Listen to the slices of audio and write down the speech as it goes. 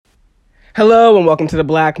Hello and welcome to the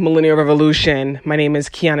Black Millennial Revolution. My name is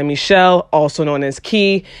Kiana Michelle, also known as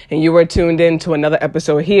Key, and you are tuned in to another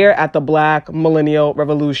episode here at the Black Millennial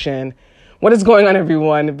Revolution. What is going on,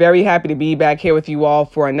 everyone? Very happy to be back here with you all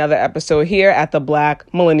for another episode here at the Black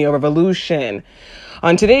Millennial Revolution.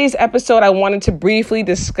 On today's episode, I wanted to briefly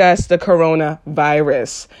discuss the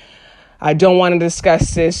coronavirus. I don't want to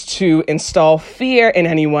discuss this to install fear in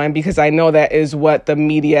anyone because I know that is what the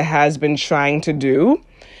media has been trying to do.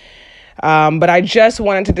 But I just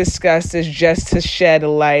wanted to discuss this just to shed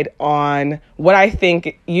light on what I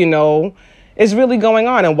think, is really going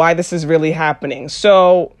on and why this is really happening.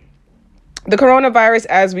 So the coronavirus,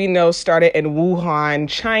 as we know, started in Wuhan,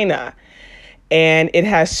 China, and it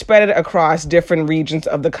has spread across different regions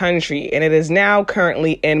of the country. And it is now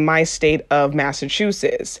currently in my state of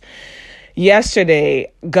Massachusetts. Yesterday,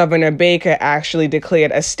 Governor Baker actually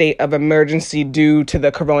declared a state of emergency due to the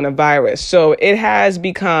coronavirus. So it has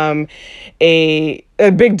become a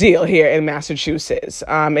big deal here in Massachusetts.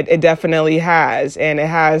 It definitely has. And it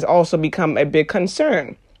has also become a big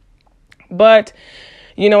concern. But,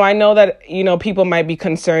 I know that, people might be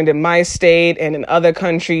concerned in my state and in other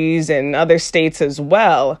countries and other states as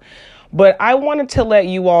well. But I wanted to let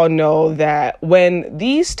you all know that when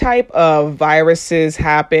these type of viruses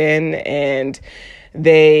happen and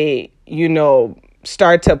they,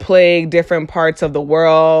 start to plague different parts of the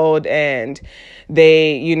world and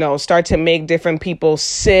they, start to make different people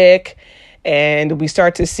sick and we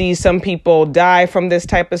start to see some people die from this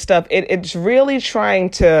type of stuff, it's really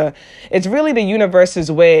the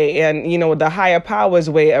universe's way and, the higher power's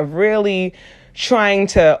way of really trying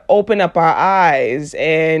to open up our eyes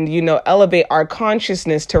and, elevate our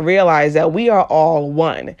consciousness to realize that we are all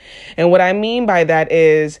one. And what I mean by that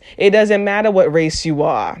is it doesn't matter what race you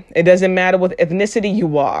are. It doesn't matter what ethnicity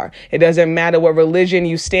you are. It doesn't matter what religion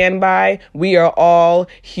you stand by. We are all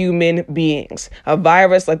human beings. A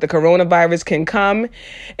virus like the coronavirus can come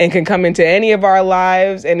into any of our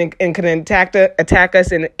lives and can attack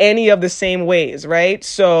us in any of the same ways, right?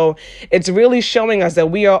 So it's really showing us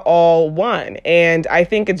that we are all one. And I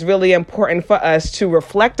think it's really important for us to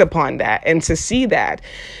reflect upon that and to see that.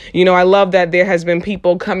 I love that there has been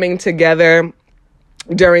people coming together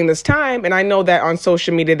during this time. And I know that on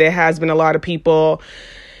social media, there has been a lot of people,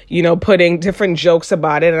 putting different jokes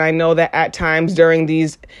about it. And I know that at times during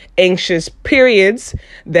these anxious periods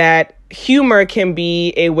that humor can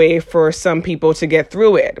be a way for some people to get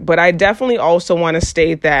through it. But I definitely also want to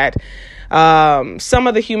state that some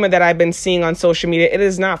of the humor that I've been seeing on social media, it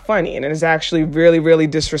is not funny and it is actually really, really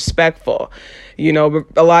disrespectful.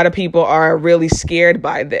 A lot of people are really scared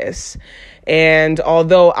by this. And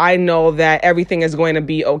although I know that everything is going to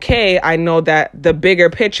be okay, I know that the bigger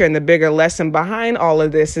picture and the bigger lesson behind all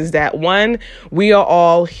of this is that, one, we are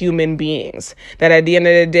all human beings, that at the end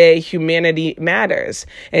of the day, humanity matters.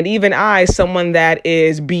 And even I, someone that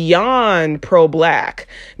is beyond pro-Black,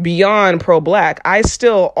 I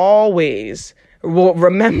still always will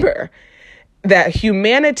remember that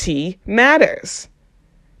humanity matters,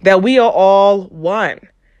 that we are all one,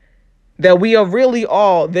 that we are really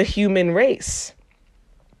all the human race.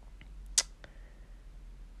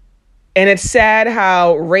 And it's sad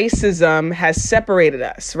how racism has separated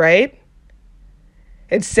us, right?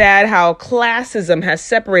 It's sad how classism has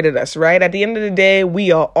separated us, right? At the end of the day,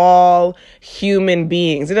 we are all human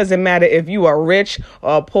beings. It doesn't matter if you are rich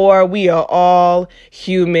or poor. We are all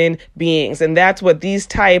human beings. And that's what these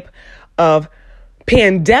type of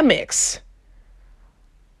pandemics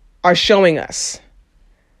are showing us.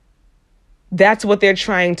 That's what they're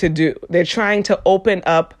trying to do. They're trying to open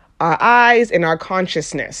up our eyes and our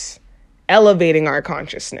consciousness, elevating our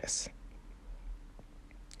consciousness.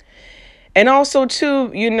 And also,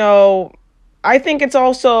 too, I think it's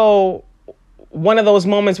also one of those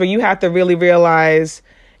moments where you have to really realize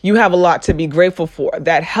you have a lot to be grateful for,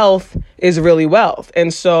 that health is really wealth.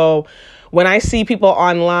 And so when I see people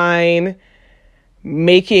online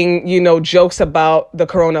making, jokes about the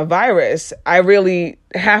coronavirus, I really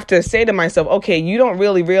have to say to myself, okay, you don't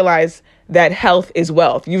really realize that health is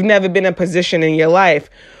wealth. You've never been in a position in your life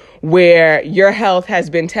where your health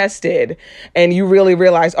has been tested and you really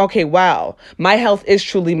realize, okay, wow, my health is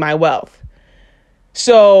truly my wealth.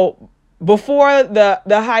 So before the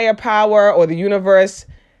higher power or the universe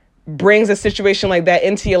brings a situation like that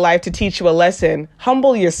into your life to teach you a lesson,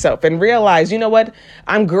 humble yourself and realize, what?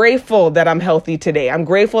 I'm grateful that I'm healthy today. I'm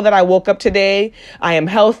grateful that I woke up today. I am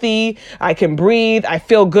healthy. I can breathe. I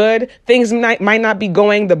feel good. Things might not be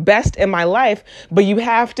going the best in my life, but you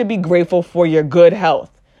have to be grateful for your good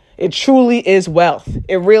health. It truly is wealth.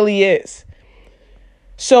 It really is.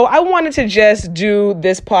 So I wanted to just do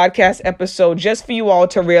this podcast episode just for you all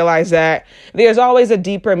to realize that there's always a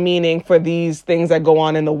deeper meaning for these things that go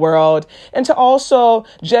on in the world, and to also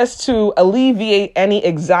just to alleviate any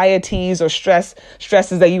anxieties or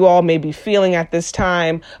stresses that you all may be feeling at this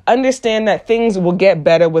time. Understand that things will get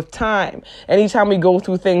better with time. Anytime we go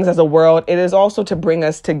through things as a world, it is also to bring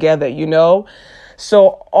us together,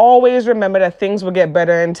 So always remember that things will get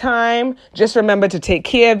better in time. Just remember to take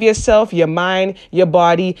care of yourself, your mind, your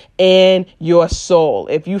body, and your soul.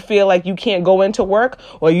 If you feel like you can't go into work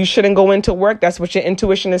or you shouldn't go into work, that's what your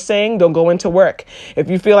intuition is saying, don't go into work. If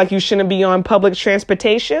you feel like you shouldn't be on public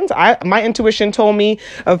transportations, my intuition told me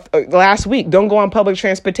last week, don't go on public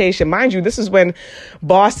transportation. Mind you, this is when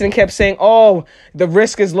Boston kept saying, oh, the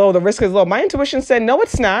risk is low, the risk is low. My intuition said, no,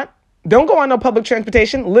 it's not. Don't go on no public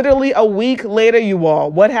transportation. Literally a week later, you all,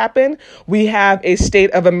 what happened? We have a state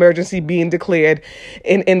of emergency being declared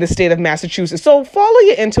in the state of Massachusetts. So follow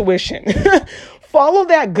your intuition. Follow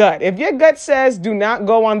that gut. If your gut says do not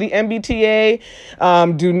go on the MBTA,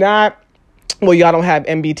 well, y'all don't have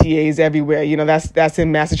MBTAs everywhere. That's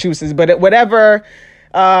in Massachusetts, but whatever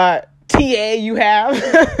TA you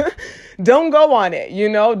have, don't go on it.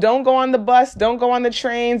 Don't go on the bus. Don't go on the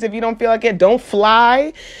trains. If you don't feel like it, don't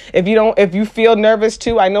fly. If you feel nervous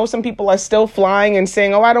too, I know some people are still flying and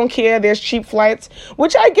saying, oh, I don't care. There's cheap flights,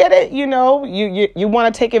 which I get it. You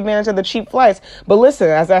want to take advantage of the cheap flights. But listen,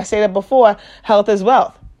 as I stated before, health is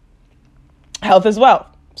wealth. Health is wealth.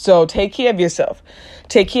 So take care of yourself.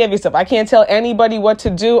 Take care of yourself. I can't tell anybody what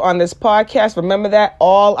to do on this podcast. Remember that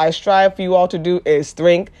all I strive for you all to do is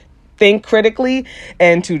think critically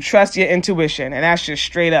and to trust your intuition. And that's just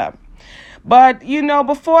straight up. But,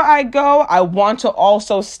 before I go, I want to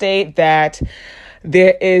also state that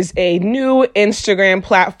there is a new Instagram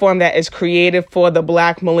platform that is created for the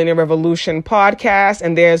Black Millennial Revolution podcast.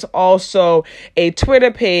 And there's also a Twitter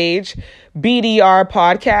page, BDR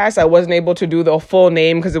Podcast. I wasn't able to do the full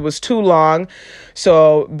name because it was too long.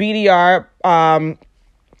 So BDR,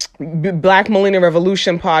 Black Millennial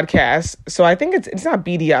Revolution podcast. So I think it's not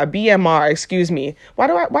BDR, BMR, excuse me. Why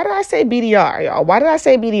did I say BDR, y'all? Why did I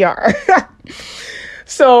say BDR?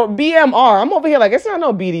 So BMR, I'm over here like, it's not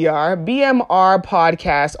no BDR, BMR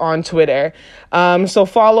podcast on Twitter. So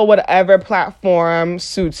follow whatever platform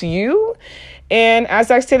suits you. And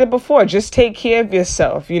as I stated before, just take care of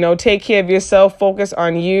yourself, take care of yourself, focus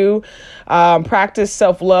on you, practice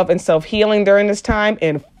self-love and self-healing during this time,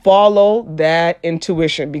 and follow that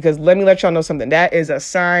intuition, because let me let y'all know something. That is a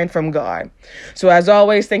sign from God. So as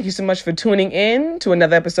always, thank you so much for tuning in to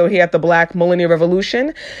another episode here at the Black Millennial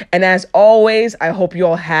Revolution. And as always, I hope you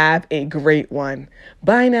all have a great one.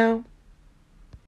 Bye now.